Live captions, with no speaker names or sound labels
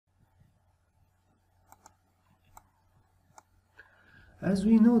As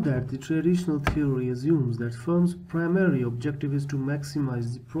we know that the traditional theory assumes that firm's primary objective is to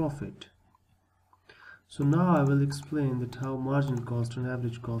maximize the profit. So now I will explain that how marginal cost and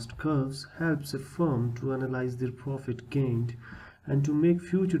average cost curves helps a firm to analyze their profit gained and to make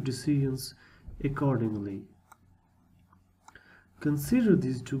future decisions accordingly. Consider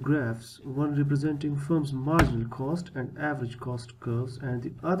these two graphs, one representing firm's marginal cost and average cost curves and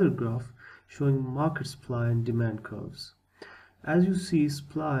the other graph showing market supply and demand curves. As you see,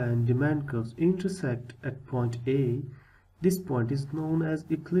 supply and demand curves intersect at point A. This point is known as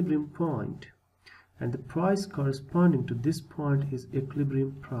equilibrium point, and the price corresponding to this point is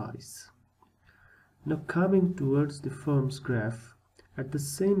equilibrium price. Now coming towards the firm's graph, at the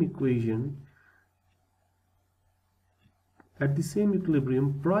same equilibrium,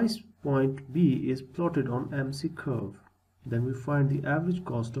 price point B is plotted on MC curve. Then we find the average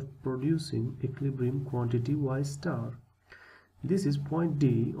cost of producing equilibrium quantity Y star. This is point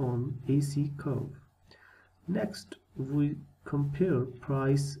D on AC curve. Next, we compare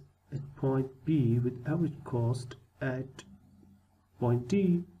price at point B with average cost at point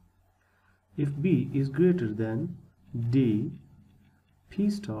D. If B is greater than D, P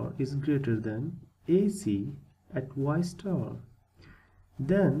star is greater than AC at Y star.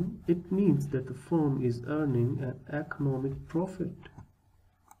 Then it means that the firm is earning an economic profit.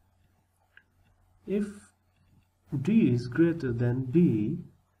 If D is greater than B,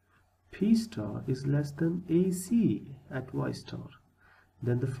 P star is less than AC at Y star,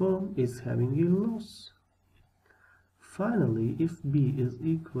 then the firm is having a loss. Finally, if B is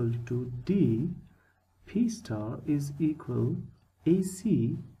equal to D, P star is equal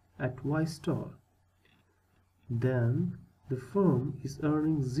AC at Y star, then the firm is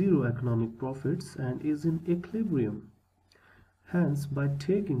earning zero economic profits and is in equilibrium. Hence, by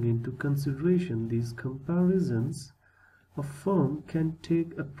taking into consideration these comparisons, a firm can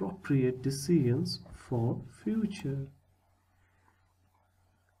take appropriate decisions for future.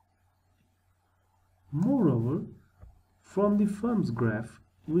 Moreover, from the firm's graph,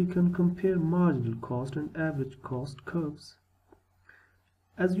 we can compare marginal cost and average cost curves.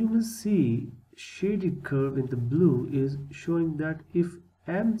 As you will see, shaded curve in the blue is showing that if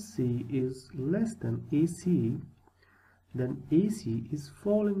MC is less than AC, then AC is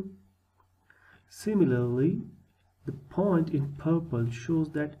falling. Similarly, the point in purple shows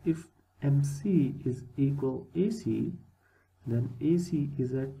that if MC is equal AC, then AC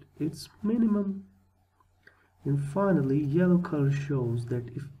is at its minimum. And finally, yellow color shows that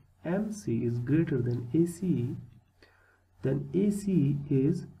if MC is greater than AC, then AC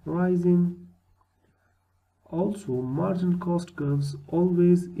is rising. Also, marginal cost curves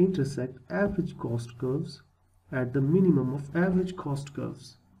always intersect average cost curves at the minimum of average cost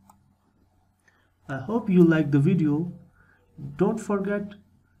curves. I hope you liked the video. Don't forget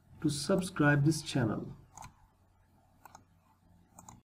to subscribe this channel.